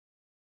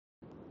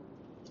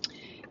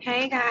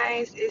Hey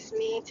guys, it's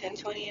me,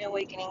 1020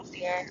 Awakenings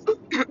here.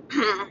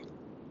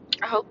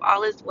 I hope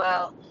all is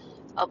well.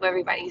 Hope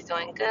everybody's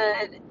doing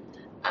good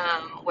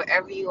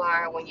wherever you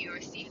are when you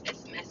receive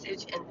this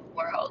message in the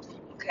world.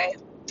 Okay,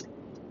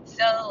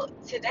 so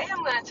today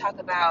I'm going to talk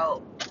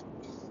about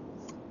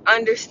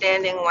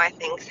understanding why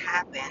things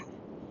happen,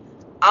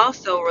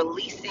 also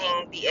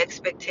releasing the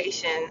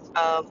expectation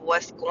of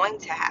what's going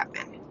to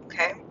happen.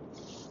 Okay,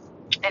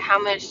 and how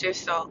much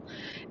there's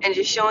and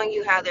just showing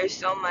you how there's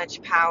so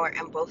much power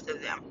in both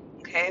of them.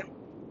 Okay,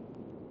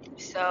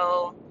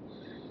 so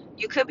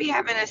you could be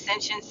having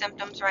ascension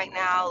symptoms right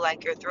now,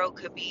 like your throat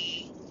could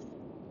be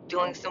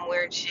doing some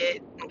weird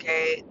shit,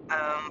 okay?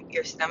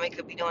 Your stomach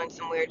could be doing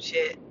some weird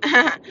shit.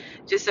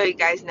 Just so you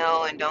guys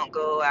know and don't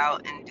go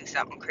out and do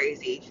something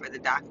crazy for the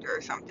doctor or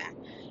something.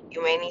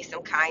 You may need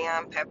some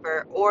cayenne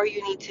pepper, or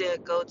you need to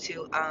go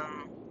to,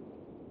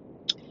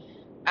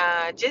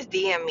 just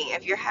DM me.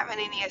 If you're having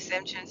any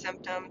ascension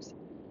symptoms,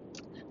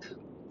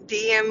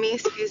 DM me,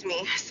 excuse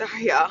me,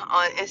 sorry y'all,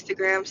 on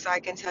Instagram so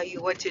I can tell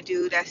you what to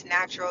do that's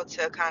natural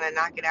to kind of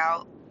knock it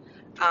out.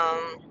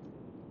 Um,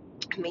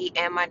 Me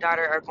and my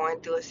daughter are going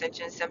through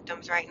ascension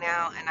symptoms right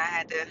now, and I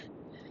had to,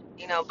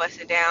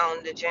 bust it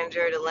down, the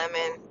ginger, the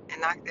lemon,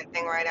 and knock that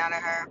thing right out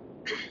of her,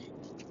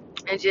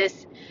 and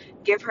just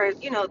give her,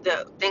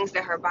 the things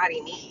that her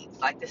body needs.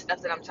 Like the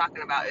stuff that I'm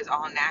talking about is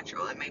all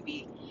natural. It may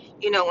be,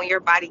 when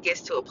your body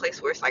gets to a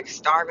place where it's like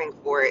starving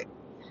for it,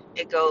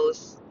 it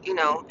goes,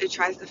 it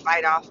tries to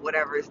fight off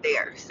whatever is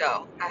there.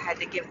 So I had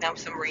to give them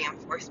some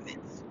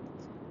reinforcements.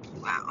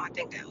 Wow, I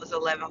think that was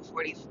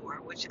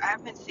 1144, which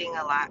I've been seeing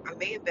a lot. It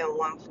may have been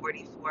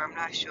 144, I'm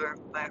not sure,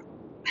 but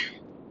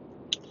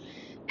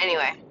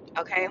anyway,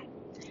 okay.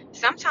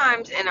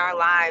 Sometimes in our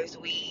lives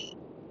we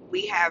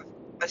have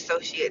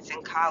associates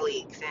and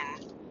colleagues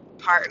and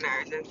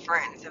partners and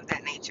friends of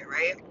that nature,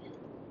 right?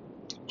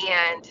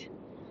 And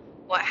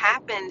what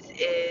happens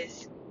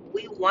is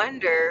we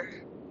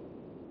wonder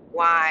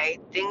why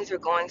things are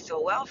going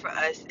so well for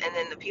us, and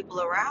then the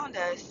people around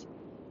us,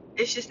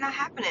 it's just not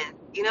happening.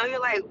 You're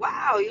like,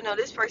 wow,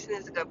 this person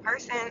is a good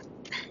person.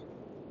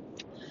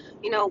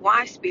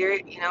 Why,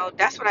 spirit?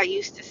 That's what I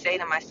used to say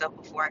to myself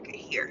before I could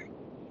hear.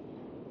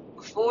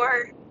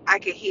 Before I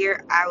could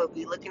hear, I would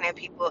be looking at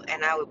people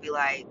and I would be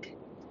like,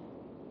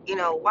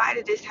 why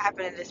did this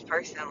happen to this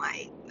person?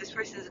 Like, this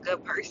person's a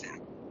good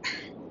person.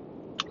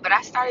 But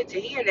I started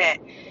to hear that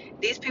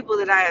these people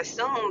that I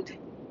assumed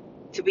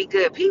to be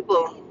good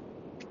people,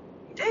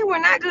 they were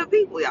not good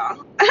people, y'all.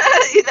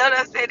 You know what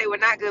I'm saying? They were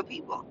not good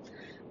people.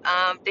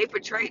 They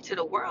portrayed to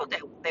the world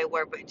that they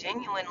were, but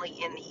genuinely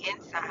in the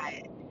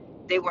inside,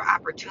 they were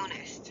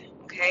opportunists,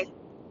 okay?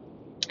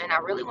 And I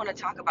really want to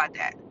talk about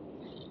that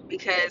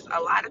because a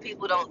lot of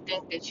people don't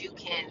think that you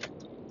can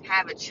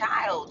have a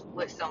child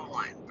with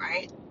someone,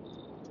 right?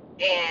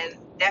 And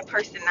that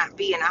person not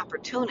be an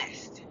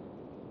opportunist.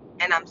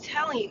 And I'm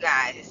telling you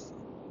guys,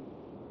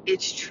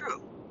 it's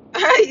true.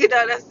 You know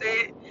what I'm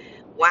saying?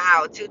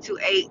 Wow,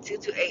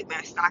 228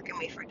 been stalking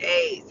me for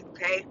days,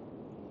 okay?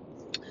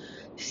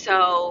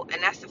 So,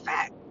 and that's a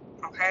fact,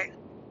 okay?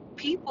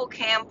 People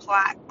can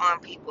plot on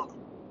people,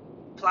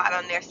 plot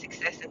on their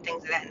success and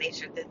things of that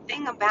nature. The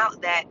thing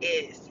about that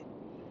is,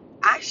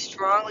 I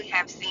strongly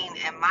have seen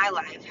in my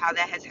life how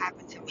that has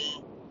happened to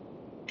me,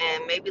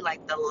 and maybe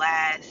like the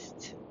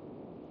last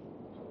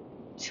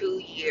 2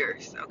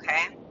 years,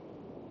 okay?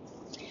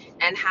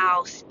 And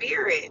how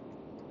spirit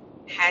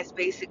has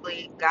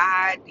basically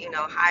God,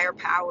 higher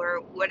power,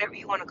 whatever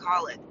you want to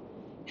call it,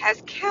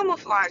 has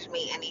camouflaged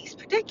me in these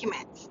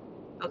predicaments,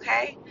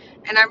 okay?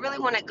 And I really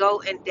want to go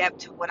in depth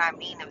to what I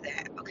mean of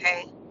that,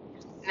 okay?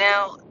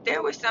 Now,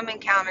 there were some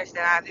encounters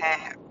that I've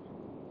had,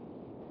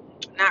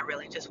 not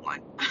really, just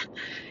one.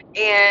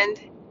 And,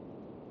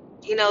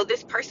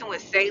 this person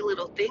would say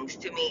little things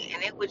to me,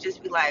 and it would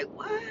just be like,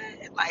 what?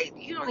 Like,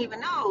 you don't even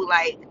know,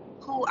 like,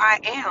 who I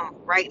am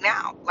right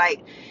now.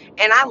 Like,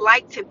 and I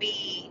like to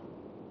be,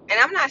 and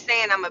I'm not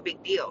saying I'm a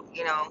big deal,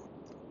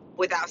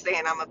 without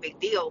saying I'm a big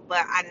deal,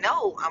 but I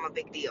know I'm a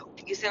big deal.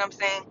 You see what I'm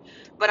saying?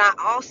 But I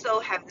also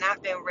have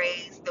not been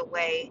raised the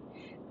way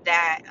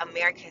that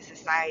American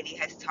society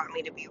has taught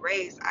me to be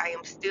raised. I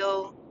am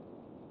still,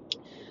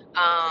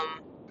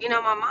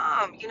 my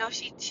mom,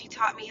 she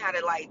taught me how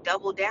to like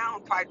double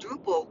down,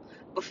 quadruple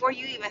before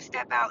you even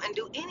step out and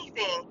do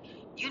anything.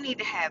 You need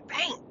to have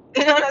bank.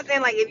 You know what I'm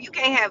saying? Like if you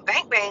can't have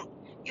bank,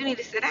 you need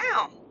to sit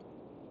down.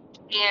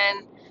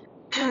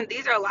 And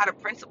these are a lot of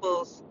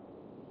principles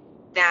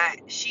that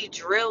she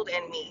drilled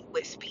in me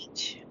with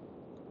speech.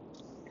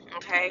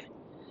 Okay.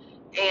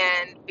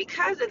 And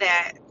because of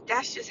that,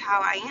 that's just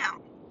how I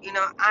am.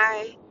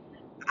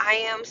 I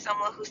am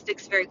someone who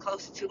sticks very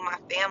close to my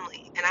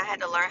family, and I had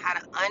to learn how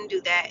to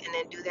undo that and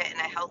then do that in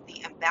a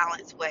healthy and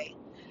balanced way,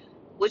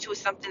 which was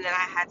something that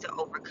I had to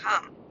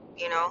overcome,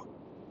 you know.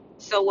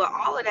 So with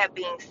all of that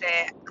being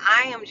said,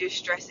 I am just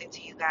stressing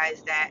to you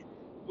guys that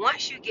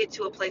once you get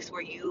to a place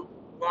where you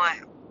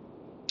want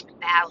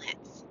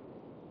balance,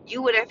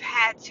 you would have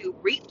had to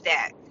reap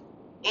that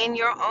in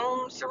your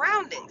own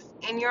surroundings,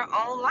 in your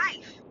own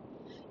life.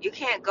 You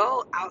can't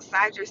go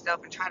outside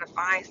yourself and try to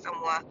find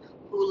someone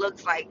who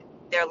looks like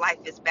their life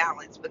is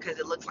balanced because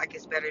it looks like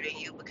it's better than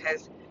you.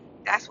 Because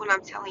that's what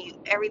I'm telling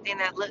you. Everything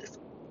that looks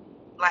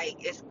like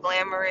it's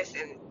glamorous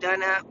and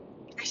done up,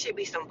 that should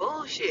be some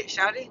bullshit,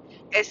 shawty.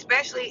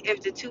 Especially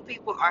if the two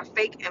people are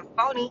fake and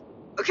phony.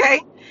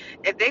 Okay?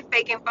 If they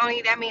fake and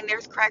phony, that means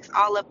there's cracks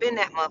all up in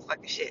that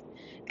motherfucking shit.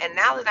 And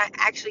now that I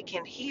actually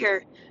can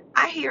hear,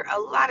 I hear a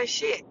lot of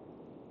shit.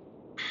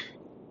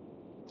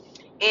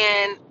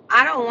 And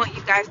I don't want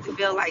you guys to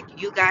feel like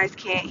you guys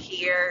can't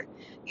hear,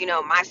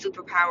 my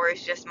superpower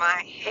is just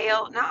my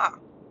hell no.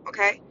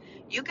 Okay?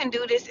 You can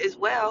do this as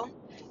well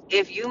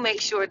if you make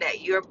sure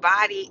that your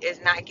body is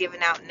not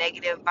giving out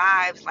negative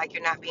vibes, like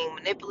you're not being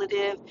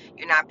manipulative,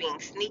 you're not being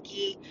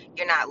sneaky,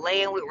 you're not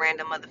laying with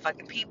random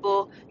motherfucking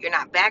people, you're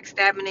not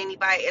backstabbing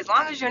anybody. As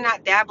long as you're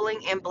not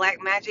dabbling in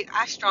black magic,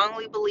 I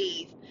strongly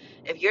believe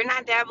if you're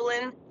not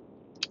dabbling,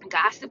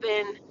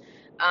 gossiping,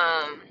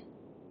 um,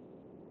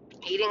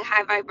 eating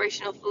high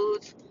vibrational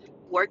foods,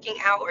 working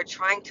out, or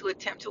trying to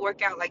attempt to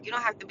work out. Like, you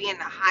don't have to be in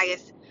the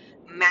highest,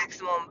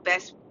 maximum,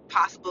 best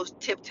possible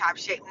tip top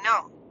shape.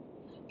 No.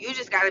 You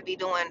just got to be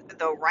doing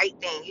the right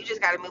thing. You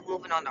just got to be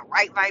moving on the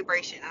right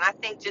vibration. And I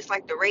think just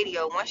like the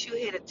radio, once you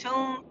hit a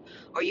tune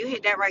or you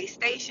hit that right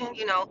station,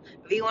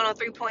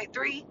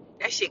 V103.3,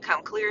 that shit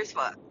come clear as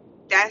fuck.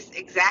 That's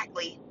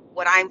exactly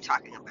what I'm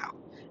talking about.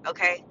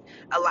 Okay?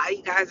 A lot of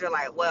you guys are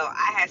like, well,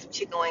 I had some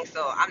chicken wings,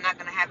 so I'm not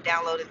going to have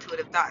download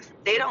intuitive thoughts.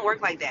 They don't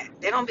work like that.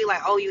 They don't be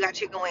like, oh, you got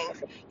chicken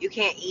wings, you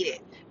can't eat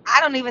it. I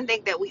don't even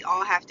think that we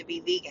all have to be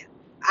vegan.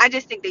 I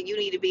just think that you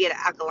need to be in an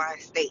alkaline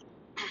state.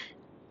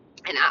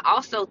 And I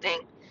also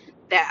think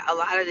that a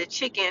lot of the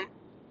chicken,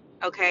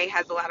 okay,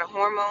 has a lot of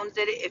hormones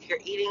in it if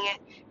you're eating it,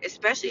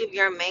 especially if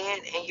you're a man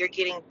and you're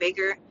getting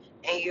bigger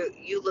and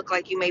you look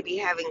like you may be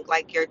having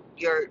like your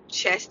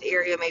chest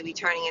area may be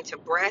turning into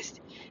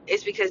breast.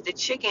 It's because the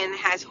chicken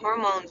has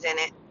hormones in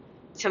it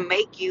to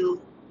make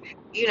you,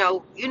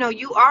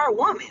 you are a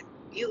woman.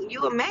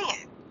 You a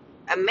man.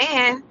 A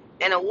man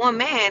and a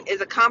woman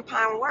is a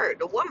compound word.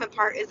 The woman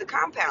part is a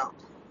compound.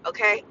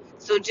 Okay?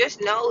 So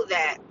just know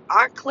that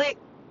our clique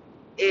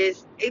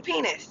is a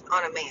penis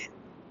on a man,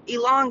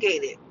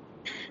 elongated.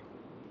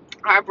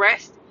 Our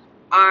breasts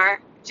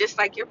are just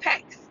like your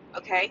pecs,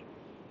 okay?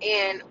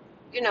 And,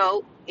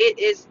 it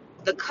is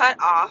the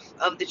cutoff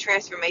of the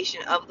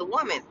transformation of the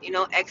woman.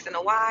 X and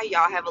a Y,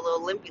 y'all have a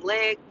little limpy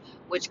leg,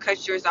 which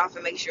cuts yours off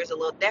and makes yours a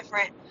little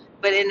different.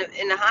 But in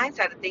the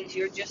hindsight of things,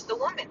 you're just a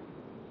woman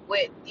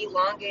with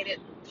elongated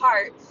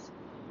parts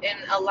and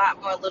a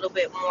little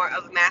bit more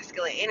of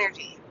masculine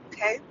energy,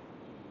 okay?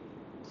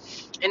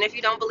 And if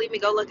you don't believe me,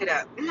 go look it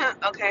up.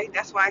 Okay,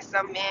 that's why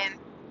some men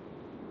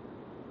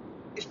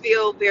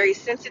feel very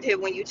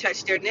sensitive when you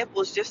touch their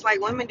nipples, just like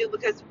women do,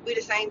 because we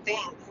the same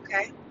thing.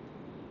 Okay,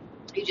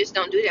 you just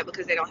don't do that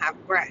because they don't have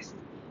breasts.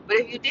 But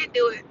if you did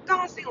do it,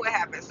 go and see what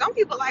happens. Some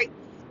people like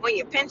when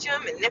you pinch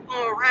them and nip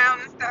them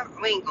around and stuff.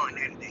 We ain't going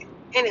there today.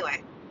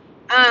 Anyway,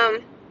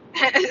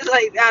 it's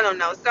like, I don't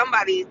know.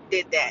 Somebody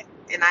did that,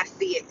 and I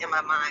see it in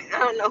my mind. I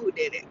don't know who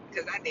did it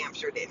because I damn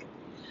sure did it.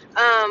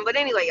 But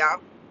anyway,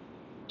 y'all,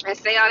 I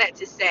say all that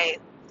to say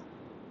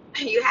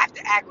you have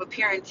to act with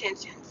pure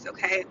intentions,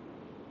 okay?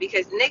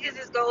 Because niggas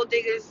is gold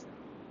diggers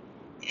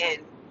and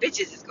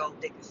bitches is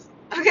gold diggers,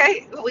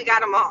 okay? We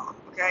got them all,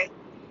 okay?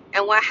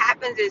 And what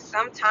happens is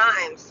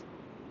sometimes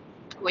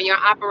when you're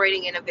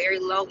operating in a very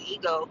low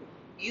ego,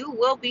 you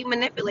will be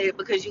manipulated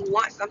because you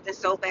want something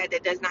so bad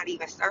that does not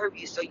even serve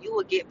you. So you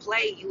will get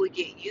played, you will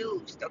get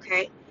used,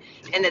 okay?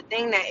 And the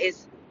thing that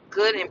is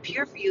good and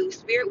pure for you,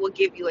 spirit will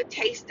give you a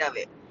taste of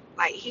it.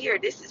 Like, here,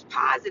 this is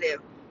positive.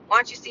 Why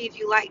don't you see if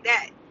you like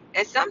that?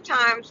 And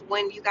sometimes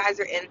when you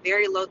guys are in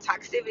very low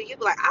toxicity, you'll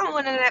be like, I don't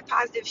want none of that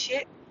positive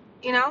shit.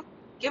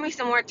 Give me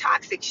some more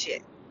toxic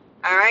shit.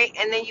 All right.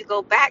 And then you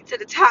go back to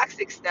the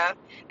toxic stuff.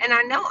 And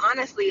I know,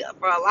 honestly,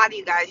 for a lot of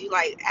you guys, you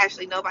like,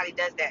 actually, nobody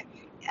does that.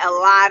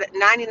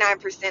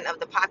 99% of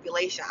the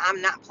population, I'm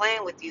not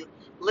playing with you,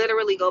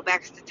 literally go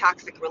back to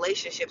toxic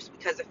relationships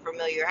because of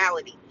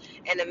familiarity.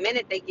 And the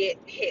minute they get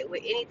hit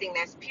with anything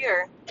that's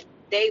pure,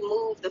 they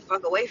move the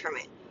fuck away from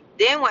it.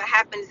 Then what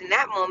happens in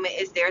that moment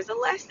is there's a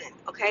lesson,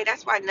 okay?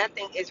 That's why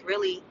nothing is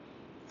really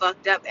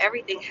fucked up.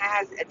 Everything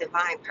has a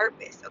divine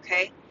purpose,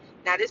 okay?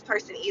 Now, this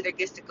person either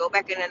gets to go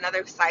back in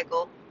another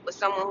cycle with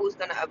someone who's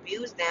going to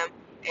abuse them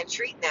and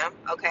treat them,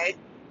 okay,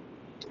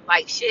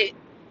 like shit,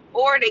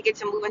 or they get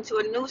to move into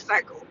a new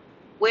cycle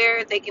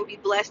where they can be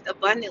blessed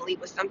abundantly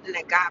with something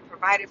that God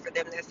provided for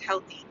them that's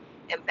healthy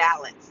and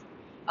balanced.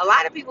 A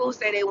lot of people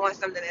say they want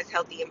something that's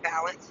healthy and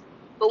balanced,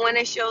 but when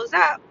it shows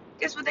up,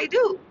 guess what they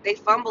do? They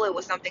fumble it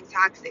with something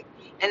toxic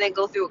and then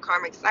go through a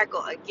karmic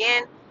cycle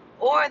again,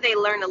 or they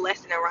learn a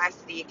lesson and rise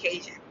to the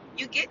occasion.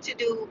 You get to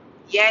do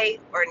yay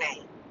or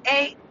nay,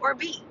 A or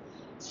B.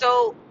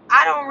 So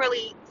I don't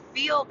really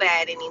feel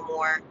bad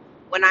anymore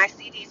when I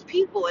see these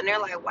people and they're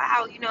like,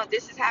 wow,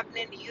 this is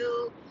happening to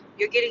you.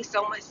 You're getting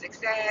so much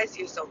success.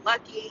 You're so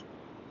lucky.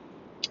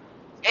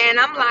 And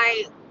I'm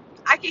like,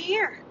 I can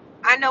hear.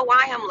 I know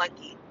why I'm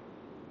lucky.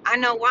 I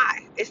know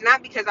why. It's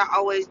not because I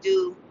always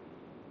do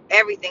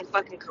everything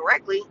fucking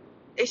correctly.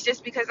 It's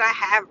just because I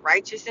have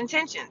righteous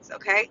intentions,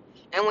 okay?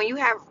 And when you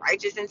have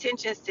righteous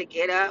intentions to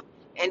get up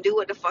and do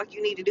what the fuck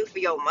you need to do for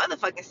your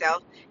motherfucking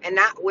self, and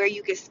not where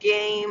you can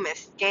scheme and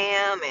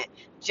scam and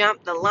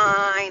jump the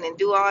line and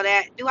do all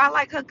that. Do I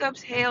like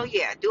hookups? Hell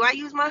yeah. Do I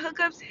use my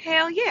hookups?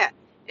 Hell yeah.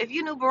 If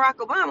you knew Barack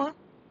Obama,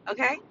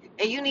 okay,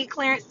 and you need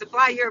clearance to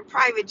fly your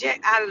private jet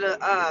out of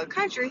the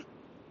country,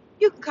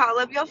 you can call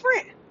up your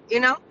friend, you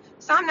know?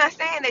 So I'm not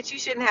saying that you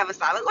shouldn't have a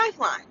solid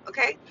lifeline,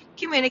 okay?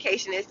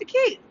 Communication is the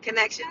key.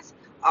 Connections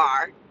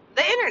are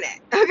the internet,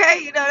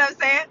 okay? You know what I'm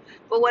saying?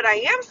 But what I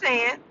am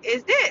saying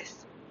is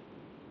this.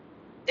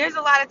 There's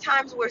a lot of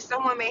times where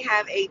someone may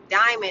have a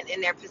diamond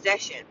in their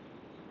possession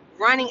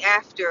running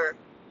after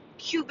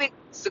cubic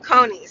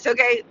zirconies,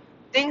 okay?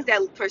 Things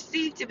that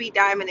perceive to be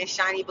diamond and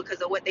shiny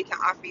because of what they can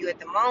offer you at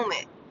the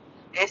moment.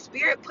 And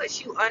spirit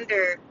puts you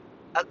under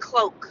a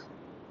cloak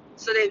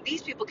so that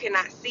these people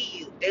cannot see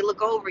you. They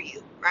look over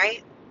you,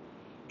 right?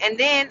 And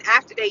then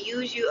after they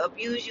use you,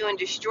 abuse you, and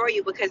destroy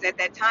you, because at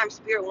that time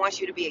spirit wants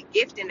you to be a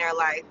gift in their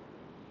life,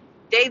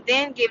 they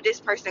then give this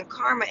person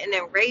karma and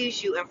then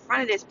raise you in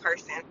front of this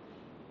person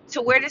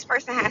to where this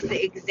person has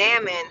to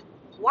examine,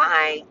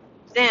 why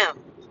them?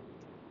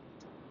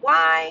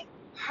 Why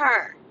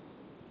her?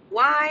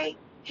 Why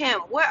him?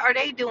 What are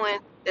they doing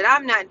that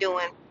I'm not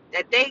doing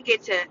that they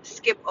get to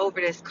skip over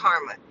this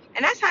karma?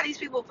 And that's how these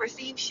people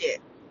perceive shit.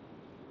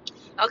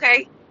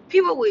 Okay?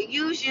 People will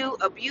use you,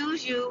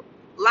 abuse you,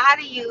 lie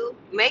to you,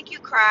 make you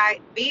cry,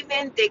 be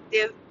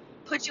vindictive,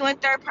 put you in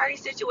third party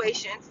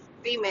situations,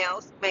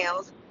 females,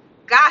 males,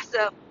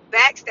 gossip,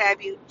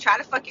 backstab you, try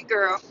to fuck your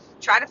girl,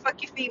 try to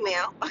fuck your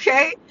female,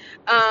 okay?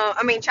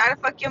 Try to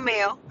fuck your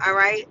male, all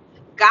right?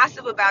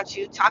 Gossip about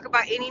you, talk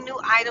about any new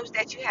items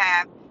that you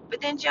have, but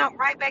then jump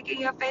right back in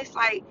your face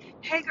like,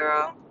 hey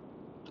girl,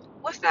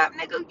 what's up,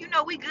 nigga? You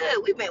know we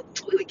good. We been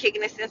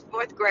kicking it since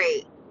fourth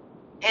grade.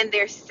 And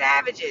they're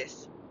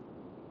savages.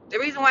 The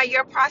reason why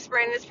you're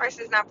prospering and this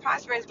person is not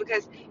prospering is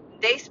because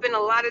they spend a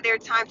lot of their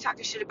time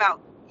talking shit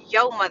about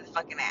your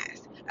motherfucking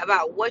ass,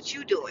 about what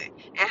you doing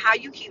and how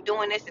you keep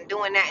doing this and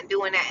doing that and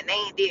doing that, and they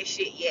ain't did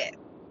shit yet.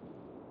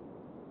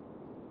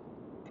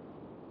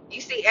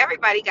 You see,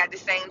 everybody got the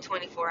same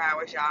 24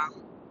 hours, y'all.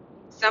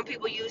 Some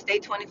people use their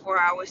 24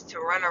 hours to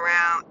run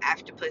around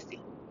after pussy.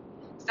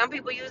 Some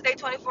people use their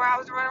 24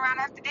 hours to run around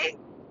after dick.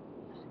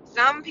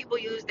 Some people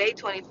use their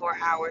 24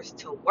 hours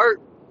to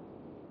work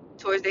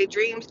towards their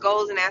dreams,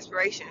 goals, and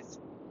aspirations.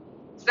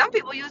 Some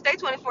people use their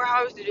 24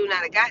 hours to do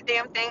not a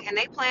goddamn thing, and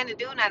they plan to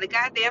do not a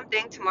goddamn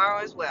thing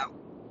tomorrow as well.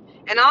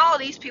 And all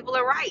these people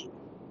are right,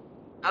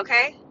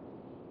 okay?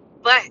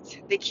 But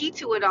the key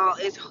to it all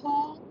is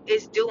who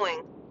is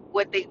doing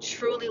what they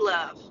truly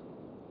love.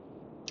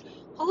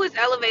 Who is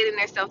elevating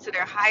themselves to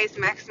their highest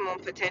maximum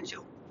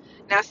potential.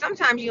 Now,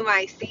 sometimes you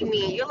might see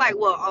me and you're like,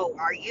 well, oh,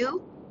 are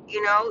you?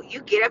 You know,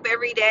 you get up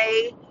every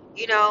day.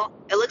 You know,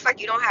 it looks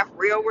like you don't have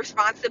real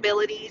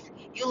responsibilities.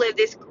 You live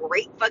this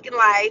great fucking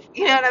life.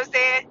 You know what I'm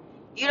saying?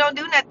 You don't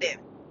do nothing.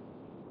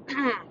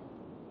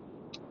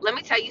 Let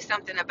me tell you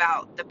something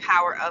about the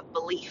power of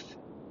belief.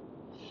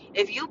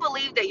 If you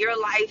believe that your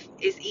life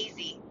is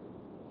easy,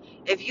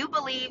 if you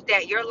believe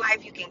that your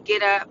life you can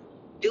get up,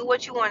 do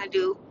what you want to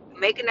do,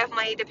 make enough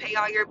money to pay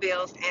all your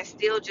bills, and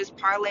still just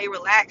parlay,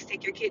 relax,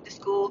 take your kid to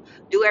school,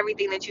 do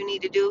everything that you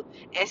need to do,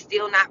 and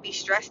still not be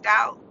stressed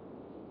out,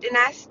 then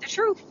that's the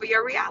truth for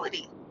your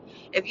reality.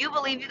 If you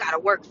believe you got to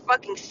work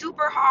fucking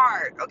super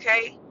hard,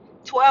 okay?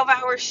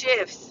 12-hour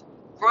shifts,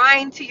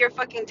 grind till your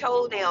fucking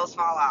toenails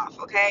fall off,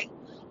 okay?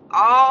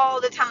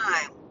 All the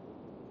time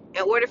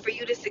in order for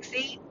you to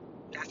succeed,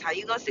 that's how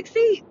you gonna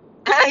succeed.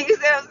 You see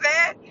what I'm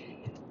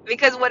saying?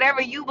 Because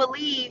whatever you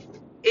believe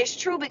is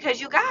true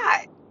because you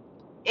God.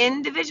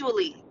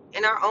 Individually,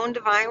 in our own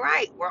divine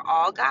right, we're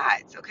all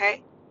gods,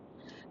 okay?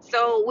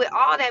 So with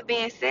all that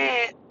being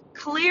said,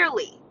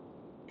 clearly,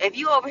 if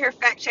you over here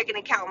fact checking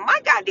and counting my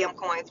goddamn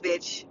coins,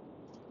 bitch,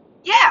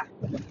 yeah,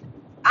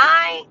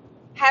 I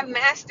have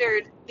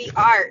mastered the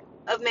art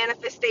of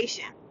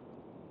manifestation.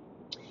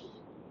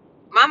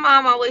 My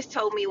mom always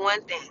told me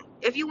one thing.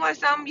 If you want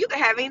something, you can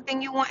have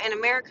anything you want in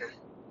America.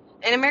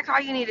 In America,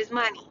 all you need is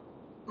money.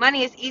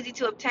 Money is easy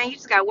to obtain. You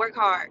just got to work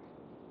hard.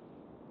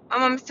 My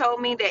mom's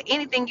told me that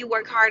anything you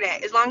work hard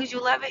at, as long as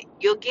you love it,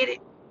 you'll get it.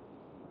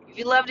 If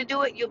you love to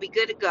do it, you'll be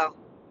good to go.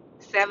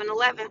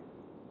 7-Eleven.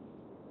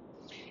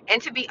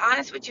 And to be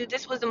honest with you,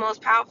 this was the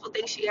most powerful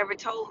thing she ever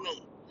told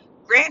me.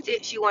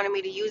 Granted, she wanted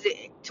me to use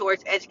it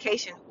towards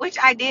education, which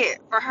I did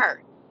for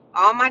her.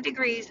 All my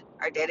degrees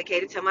are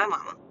dedicated to my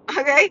mama,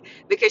 okay?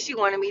 Because she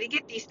wanted me to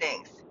get these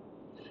things.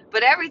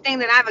 But everything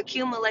that I've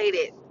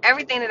accumulated,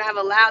 everything that I've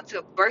allowed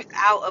to birth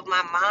out of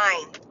my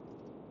mind,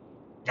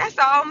 that's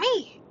all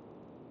me.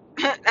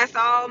 That's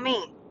all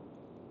me.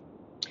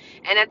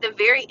 And at the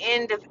very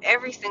end of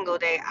every single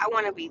day, I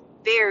want to be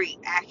very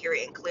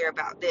accurate and clear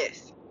about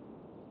this.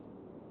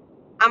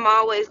 I'm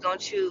always going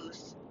to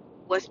choose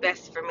what's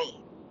best for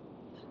me.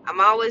 I'm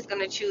always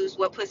going to choose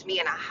what puts me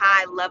in a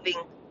high,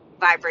 loving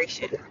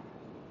vibration.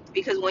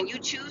 Because when you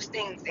choose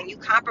things and you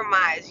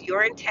compromise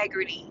your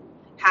integrity,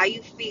 how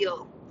you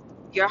feel,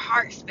 your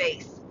heart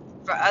space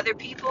for other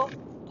people,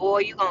 boy,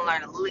 you're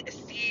going to learn a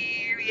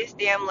serious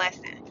damn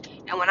lesson.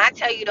 And when I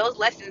tell you those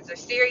lessons are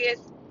serious,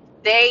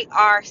 they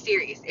are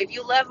serious. If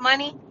you love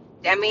money,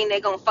 that means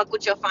they're going to fuck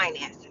with your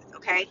finances,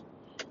 okay?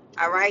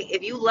 All right.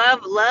 If you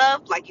love,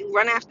 like you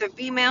run after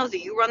females or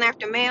you run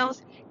after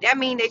males, that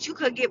means that you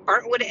could get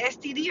burnt with an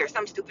STD or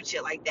some stupid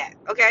shit like that.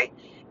 Okay.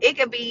 It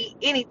could be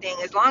anything.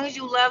 As long as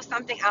you love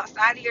something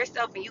outside of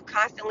yourself and you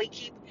constantly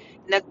keep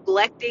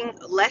neglecting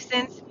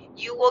lessons,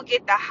 you will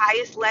get the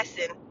highest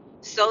lesson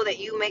so that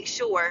you make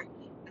sure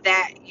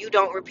that you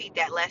don't repeat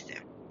that lesson.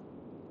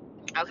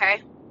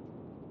 Okay.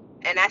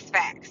 And that's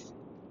facts.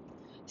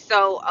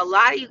 So a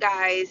lot of you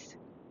guys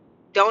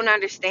don't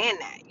understand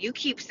that. You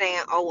keep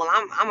saying, "Oh, well,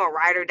 I'm a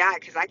ride or die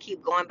because I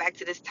keep going back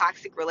to this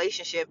toxic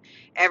relationship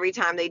every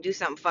time they do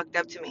something fucked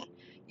up to me."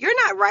 You're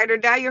not ride or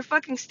die. You're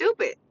fucking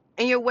stupid,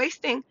 and you're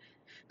wasting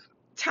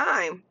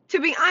time. To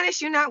be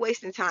honest, you're not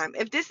wasting time.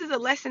 If this is a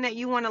lesson that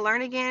you want to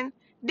learn again,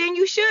 then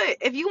you should.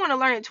 If you want to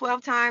learn it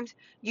 12 times,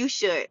 you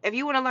should. If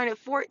you want to learn it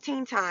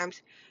 14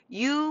 times,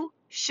 you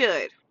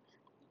should.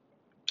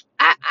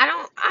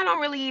 I don't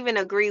really even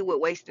agree with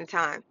wasting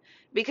time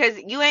because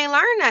you ain't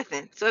learned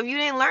nothing. So if you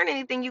didn't learn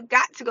anything, you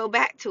got to go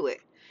back to it.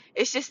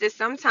 It's just that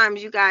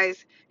sometimes you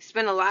guys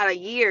spend a lot of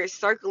years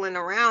circling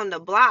around the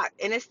block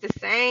and it's the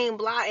same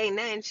block. Ain't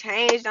nothing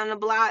changed on the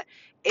block.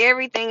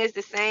 Everything is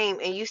the same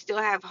and you still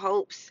have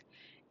hopes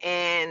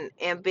and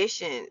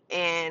ambition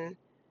and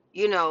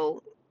you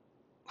know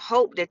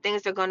hope that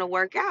things are going to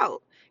work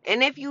out.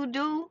 And if you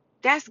do,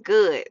 that's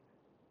good.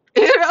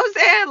 You know what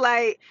I'm saying?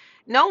 Like,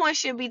 no one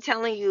should be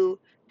telling you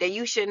that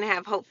you shouldn't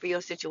have hope for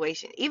your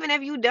situation. Even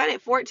if you've done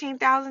it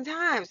 14,000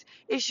 times,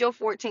 it's your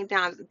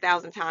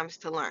 14,000 times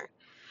to learn.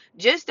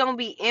 Just don't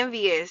be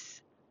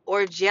envious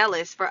or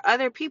jealous for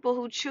other people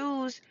who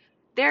choose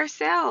their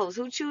selves,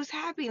 who choose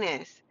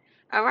happiness.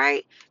 All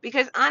right?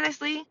 Because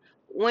honestly,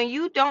 when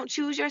you don't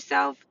choose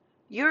yourself,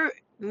 you're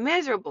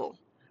miserable.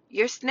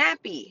 You're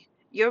snappy.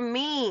 You're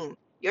mean.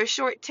 You're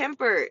short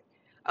tempered.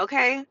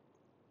 Okay?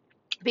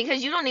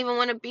 Because you don't even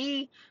want to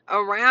be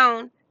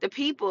around the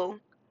people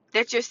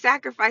that you're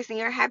sacrificing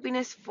your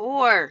happiness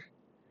for.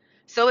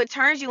 So it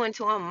turns you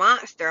into a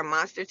monster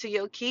to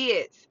your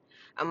kids,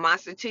 a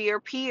monster to your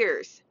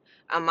peers,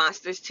 a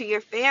monster to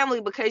your family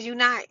because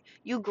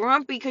you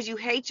grumpy because you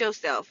hate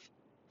yourself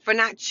for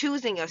not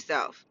choosing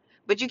yourself.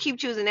 But you keep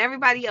choosing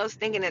everybody else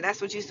thinking that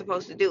that's what you're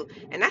supposed to do.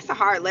 And that's a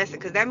hard lesson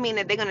because that means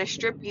that they're going to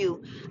strip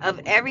you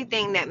of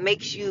everything that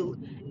makes you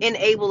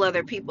enable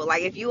other people.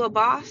 Like if you a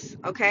boss,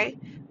 okay,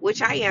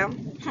 which I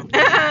am,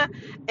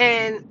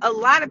 and a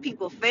lot of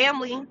people,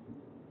 family,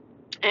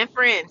 and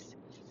friends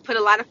put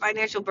a lot of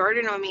financial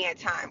burden on me at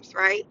times,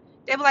 right?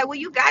 They be like, well,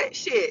 you got it,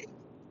 shit.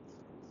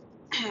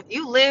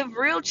 You live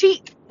real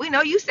cheap. We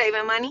know you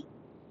saving money.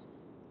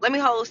 Let me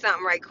hold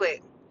something right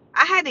quick.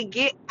 I had to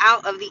get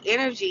out of the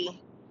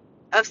energy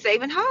of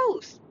saving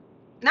hoes.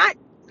 Not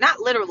not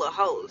literal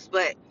hoes,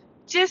 but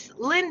just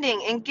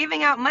lending and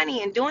giving out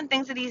money and doing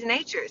things of these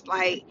natures.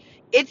 Like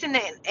it's an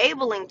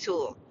enabling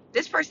tool.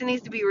 This person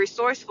needs to be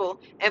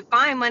resourceful and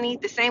find money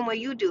the same way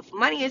you do.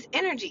 Money is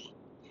energy.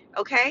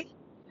 Okay?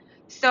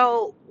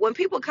 So when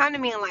people come to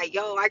me and like,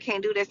 yo, I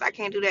can't do this, I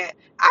can't do that,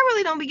 I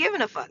really don't be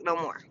giving a fuck no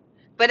more.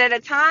 But at a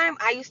time,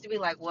 I used to be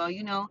like, well,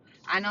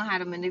 I know how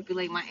to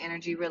manipulate my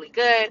energy really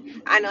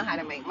good. I know how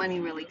to make money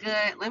really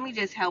good. Let me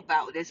just help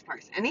out with this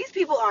person. And these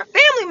people are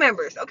family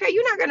members, okay?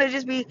 You're not gonna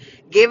just be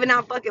giving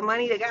out fucking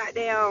money to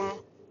goddamn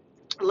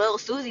little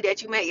Susie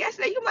that you met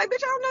yesterday. You like,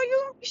 bitch, I don't know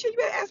you. You should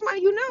better ask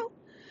somebody you know.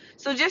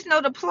 So just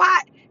know the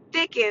plot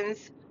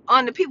thickens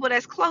on the people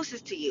that's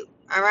closest to you.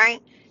 All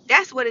right.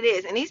 That's what it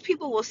is. And these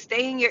people will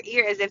stay in your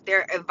ear as if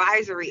they're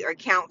advisory or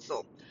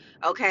counsel.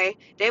 Okay.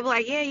 They be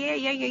like, yeah.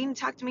 You need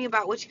to talk to me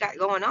about what you got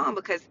going on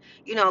because,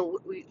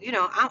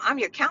 I'm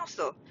your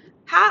counsel.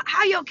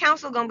 How your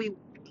counsel going to be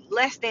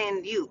less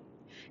than you?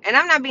 And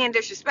I'm not being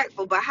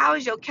disrespectful, but how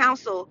is your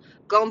counsel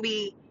going to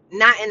be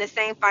not in the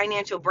same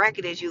financial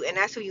bracket as you? And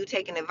that's who you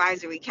take an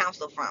advisory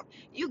counsel from.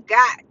 You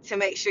got to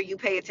make sure you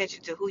pay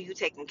attention to who you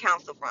taking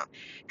counsel from.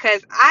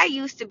 Because I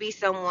used to be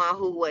someone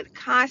who would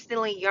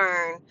constantly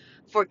yearn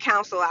for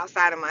counsel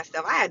outside of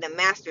myself. I had to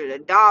master the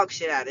dog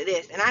shit out of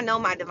this. And I know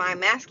my divine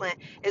masculine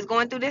is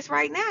going through this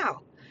right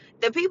now.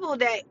 The people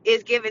that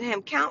is giving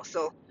him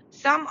counsel,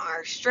 some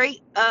are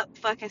straight up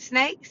fucking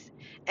snakes.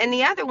 And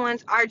the other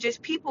ones are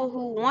just people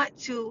who want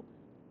to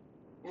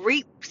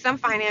reap some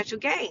financial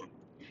gain.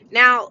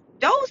 Now,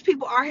 those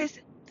people are his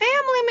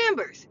family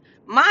members.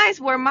 Mines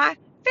were my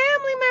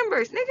family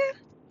members, nigga.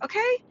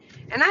 Okay?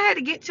 And I had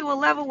to get to a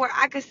level where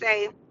I could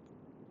say,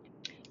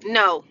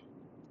 no,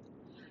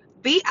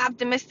 be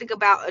optimistic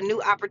about a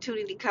new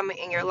opportunity coming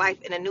in your life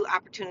and a new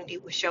opportunity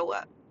will show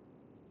up.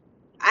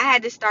 I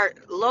had to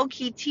start low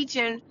key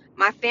teaching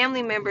my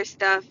family members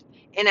stuff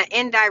in an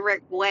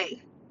indirect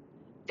way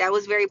that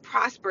was very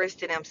prosperous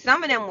to them.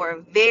 Some of them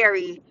were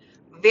very,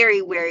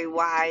 very, very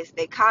wise.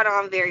 They caught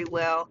on very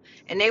well,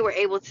 and they were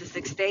able to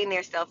sustain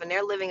themselves, and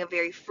they're living a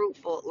very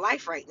fruitful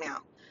life right now,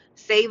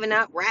 saving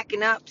up,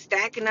 racking up,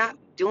 stacking up,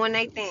 doing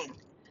their thing.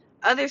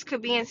 Others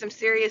could be in some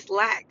serious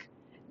lack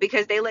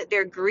because they let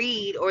their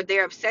greed or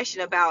their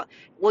obsession about,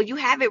 well, you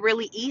have it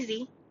really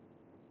easy,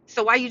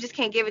 so why you just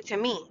can't give it to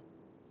me?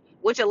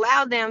 Which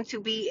allowed them to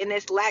be in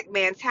this lack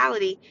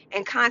mentality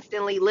and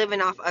constantly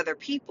living off other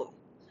people.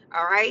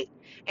 All right.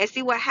 And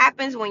see what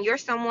happens when you're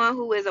someone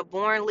who is a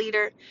born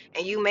leader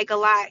and you make a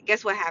lot.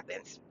 Guess what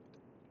happens?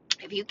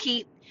 If you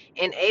keep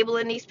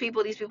enabling these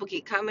people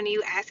keep coming to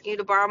you, asking you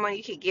to borrow money,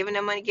 you keep giving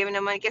them money.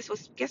 Guess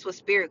what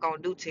spirit gonna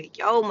do to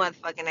your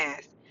motherfucking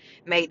ass?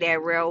 Make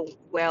that real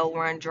well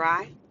run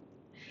dry,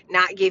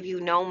 not give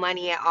you no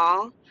money at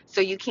all, so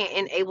you can't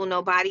enable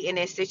nobody, and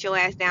then sit your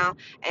ass down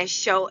and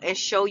show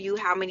you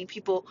how many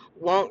people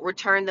won't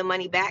return the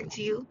money back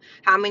to you,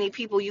 how many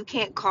people you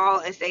can't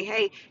call and say,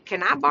 hey,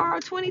 can I borrow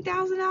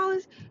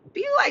 $20,000?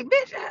 Be like,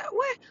 bitch,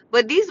 what?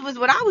 But these was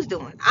what I was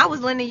doing. I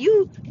was lending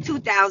you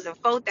 $2,000,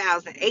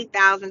 $4,000,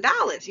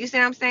 $8,000. You see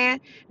what I'm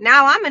saying?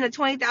 Now I'm in a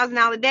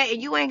 $20,000 debt,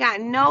 and you ain't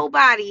got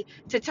nobody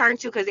to turn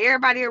to because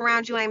everybody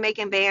around you ain't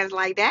making bands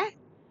like that.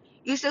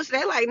 You still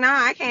say like,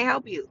 nah, I can't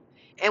help you.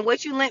 And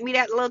what you lent me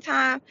that little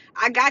time,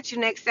 I got you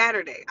next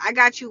Saturday. I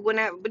got you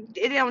whenever, but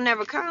it don't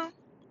never come.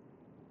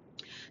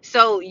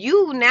 So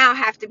you now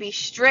have to be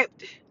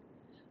stripped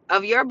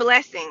of your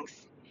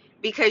blessings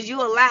because you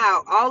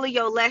allow all of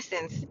your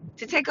lessons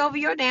to take over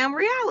your damn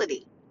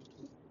reality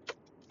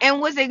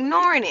and was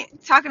ignoring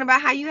it, talking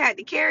about how you had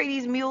to carry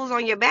these mules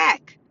on your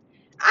back.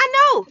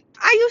 I know.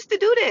 I used to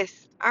do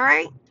this. All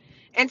right.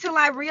 Until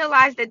I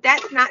realized that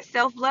that's not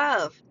self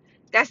love.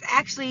 That's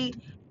actually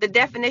the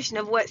definition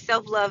of what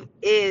self love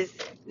is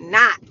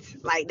not.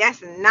 Like,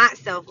 that's not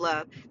self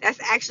love. That's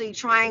actually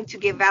trying to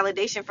get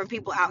validation from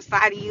people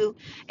outside of you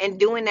and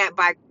doing that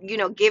by,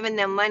 giving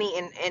them money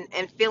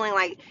and feeling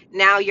like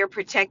now you're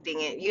protecting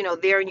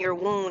it. They're in your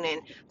wound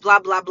and blah,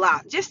 blah, blah.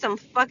 Just some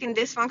fucking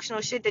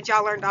dysfunctional shit that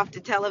y'all learned off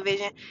the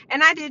television.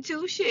 And I did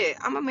too. Shit.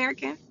 I'm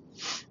American.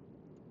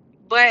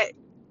 But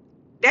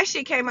that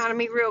shit came out of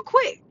me real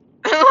quick.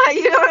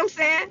 You know what I'm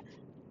saying?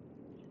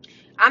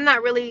 I'm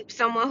not really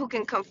someone who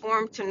can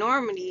conform to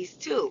normities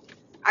too.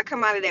 I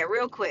come out of that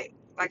real quick.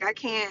 Like, I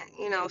can't,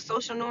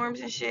 social norms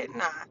and shit.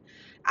 Nah.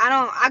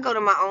 I go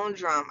to my own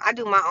drum. I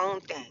do my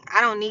own thing.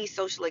 I don't need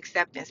social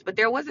acceptance. But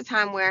there was a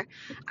time where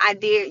I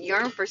did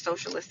yearn for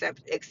social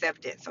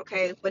acceptance,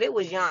 okay? But it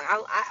was young.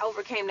 I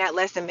overcame that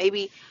lesson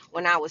maybe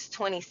when I was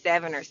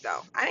 27 or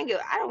so. I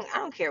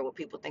don't care what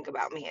people think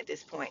about me at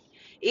this point.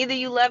 Either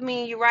you love me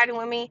and you're riding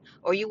with me,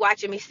 or you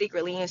watching me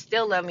secretly and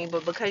still love me,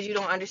 but because you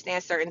don't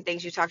understand certain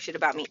things, you talk shit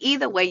about me.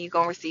 Either way, you're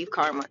gonna receive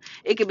karma.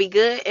 It could be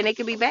good and it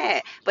could be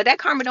bad, but that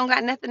karma don't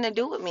got nothing to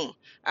do with me.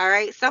 All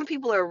right, some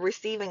people are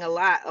receiving a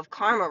lot of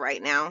karma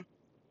right now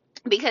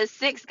because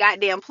 6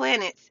 goddamn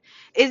planets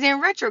is in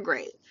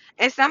retrograde.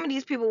 And some of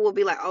these people will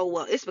be like, oh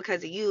well, it's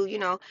because of you,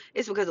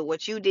 it's because of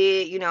what you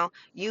did,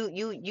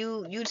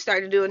 you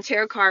started doing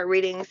tarot card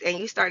readings and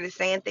you started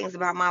saying things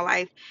about my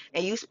life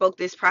and you spoke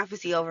this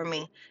prophecy over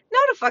me. No,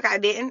 the fuck I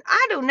didn't.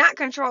 I do not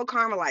control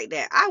karma like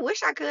that. I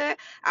wish I could.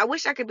 I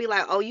wish I could be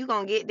like, oh, you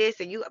gonna get this,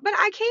 but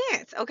I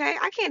can't. Okay,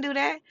 I can't do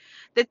that.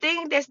 The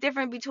thing that's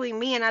different between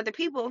me and other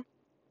people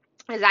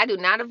is I do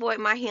not avoid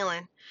my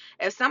healing.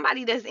 If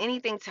somebody does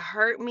anything to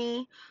hurt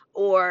me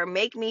or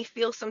make me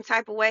feel some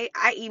type of way,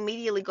 I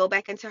immediately go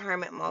back into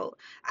hermit mode.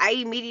 I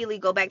immediately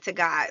go back to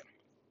God.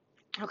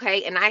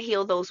 Okay, and I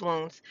heal those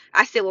wounds.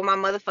 I sit with my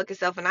motherfucking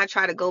self and I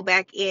try to go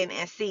back in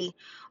and see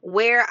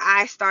where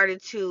I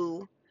started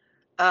to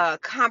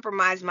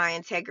compromise my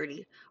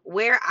integrity,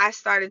 where I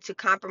started to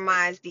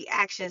compromise the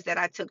actions that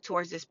I took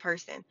towards this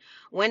person,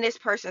 when this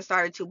person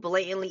started to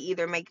blatantly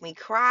either make me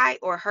cry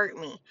or hurt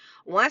me.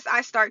 Once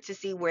I start to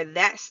see where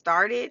that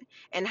started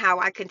and how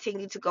I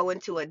continue to go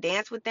into a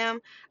dance with them,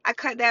 I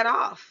cut that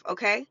off.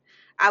 Okay,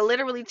 I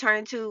literally turn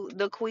into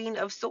the Queen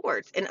of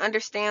Swords and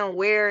understand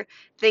where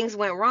things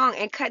went wrong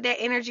and cut that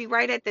energy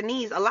right at the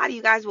knees. A lot of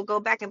you guys will go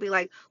back and be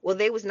like, well,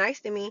 they was nice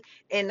to me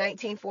in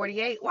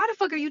 1948. Why the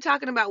fuck are you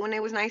talking about when they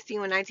was nice to you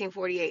in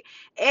 1948?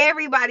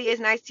 Everybody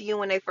is nice to you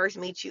when they first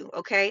meet you,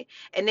 okay?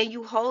 And then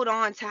you hold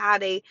on to how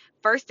they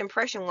first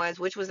impression was,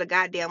 which was a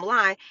goddamn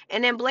lie,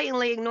 and then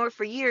blatantly ignore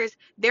for years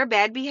their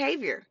bad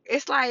behavior.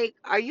 It's like,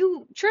 are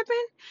you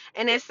tripping?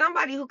 And as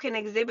somebody who can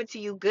exhibit to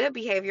you good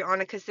behavior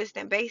on a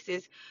consistent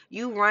basis,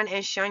 you run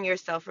and shun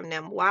yourself from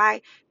them.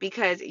 Why?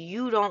 Because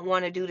you don't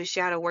want to do the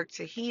shadow work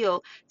to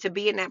heal, to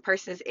be in that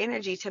person's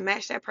energy, to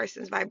match that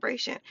person's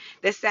vibration.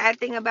 The sad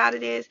thing about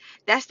it is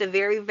that's the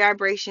very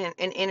vibration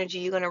and energy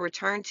you're going to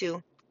return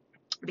to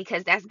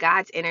because that's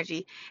God's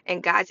energy,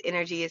 and God's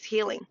energy is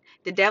healing.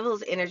 The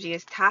devil's energy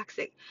is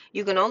toxic.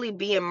 You can only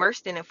be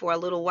immersed in it for a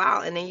little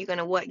while, and then you're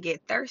gonna what?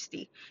 Get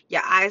thirsty.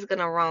 Your eyes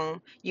gonna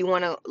roam. You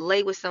want to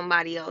lay with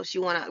somebody else.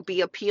 You want to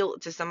be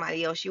appealed to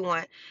somebody else. You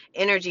want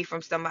energy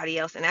from somebody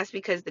else, and that's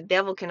because the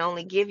devil can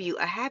only give you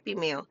a happy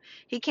meal.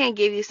 He can't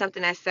give you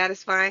something that's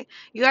satisfying.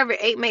 You ever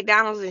ate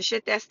McDonald's and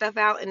shit that stuff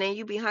out, and then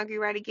you be hungry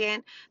right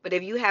again? But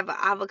if you have an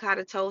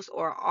avocado toast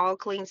or all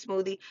clean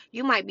smoothie,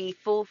 you might be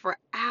full for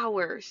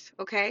hours.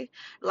 Okay,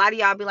 a lot of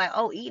y'all be like,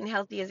 oh, eating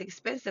healthy is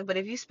expensive, but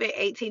if you spend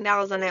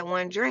 $18 on that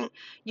one drink,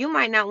 you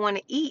might not want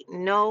to eat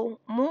no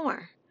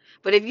more.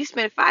 But if you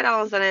spend $5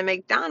 on that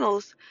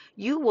McDonald's,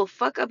 you will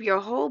fuck up your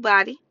whole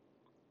body,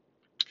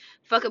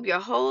 fuck up your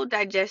whole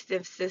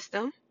digestive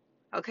system,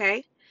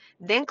 okay?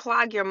 Then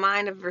clog your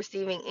mind of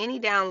receiving any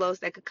downloads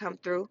that could come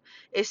through.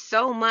 It's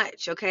so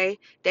much, okay,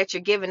 that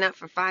you're giving up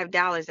for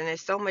 $5, and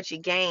there's so much you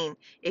gain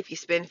if you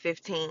spend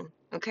 15,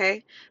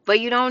 okay? But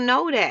you don't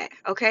know that,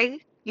 okay?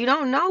 You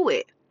don't know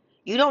it.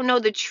 You don't know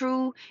the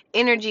true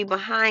energy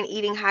behind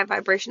eating high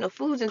vibrational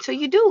foods until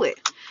you do it.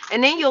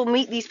 And then you'll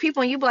meet these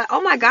people and you'll be like,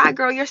 oh my God,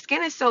 girl, your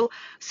skin is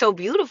so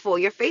beautiful.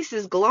 Your face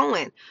is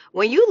glowing.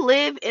 When you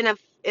live in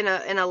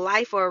a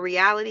life or a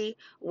reality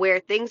where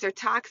things are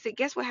toxic,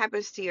 guess what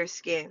happens to your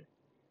skin?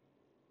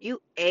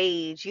 You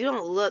age. You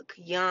don't look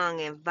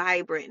young and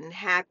vibrant and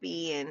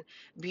happy and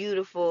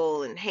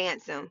beautiful and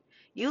handsome.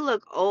 You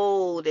look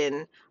old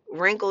and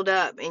wrinkled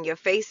up, and your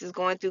face is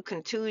going through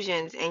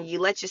contusions, and you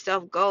let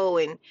yourself go,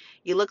 and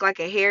you look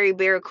like a hairy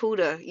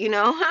barracuda. You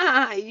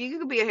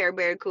could be a hairy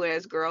barracuda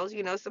as girls.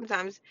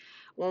 Sometimes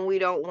when we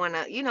don't want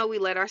to, we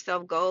let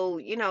ourselves go.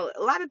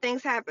 A lot of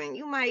things happen.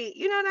 You might,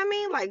 you know what I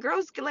mean? Like,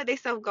 girls can let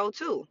themselves go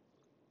too.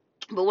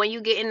 But when you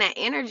get in that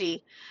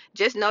energy,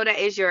 just know that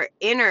is your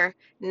inner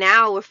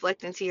now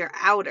reflecting to your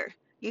outer.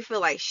 You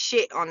feel like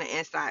shit on the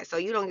inside. So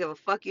you don't give a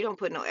fuck. You don't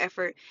put no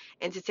effort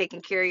into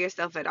taking care of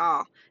yourself at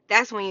all.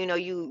 That's when you know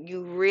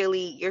you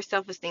really, your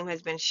self-esteem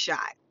has been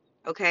shot.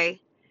 Okay?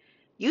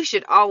 You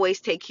should always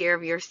take care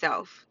of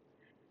yourself.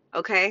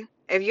 Okay?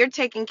 If you're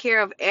taking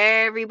care of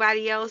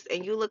everybody else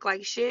and you look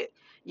like shit,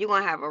 you're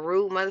going to have a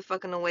rude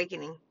motherfucking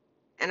awakening.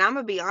 And I'm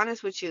going to be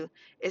honest with you,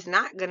 it's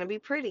not going to be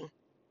pretty.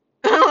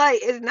 Like,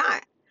 it's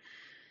not.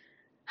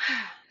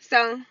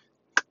 So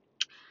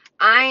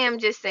I am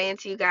just saying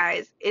to you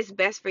guys, it's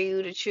best for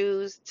you to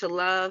choose to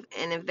love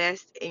and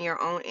invest in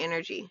your own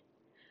energy,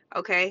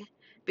 okay?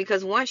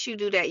 Because once you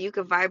do that, you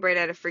can vibrate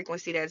at a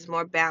frequency that is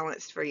more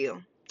balanced for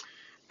you.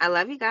 I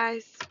love you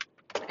guys,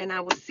 and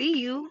I will see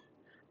you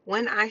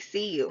when I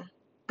see you.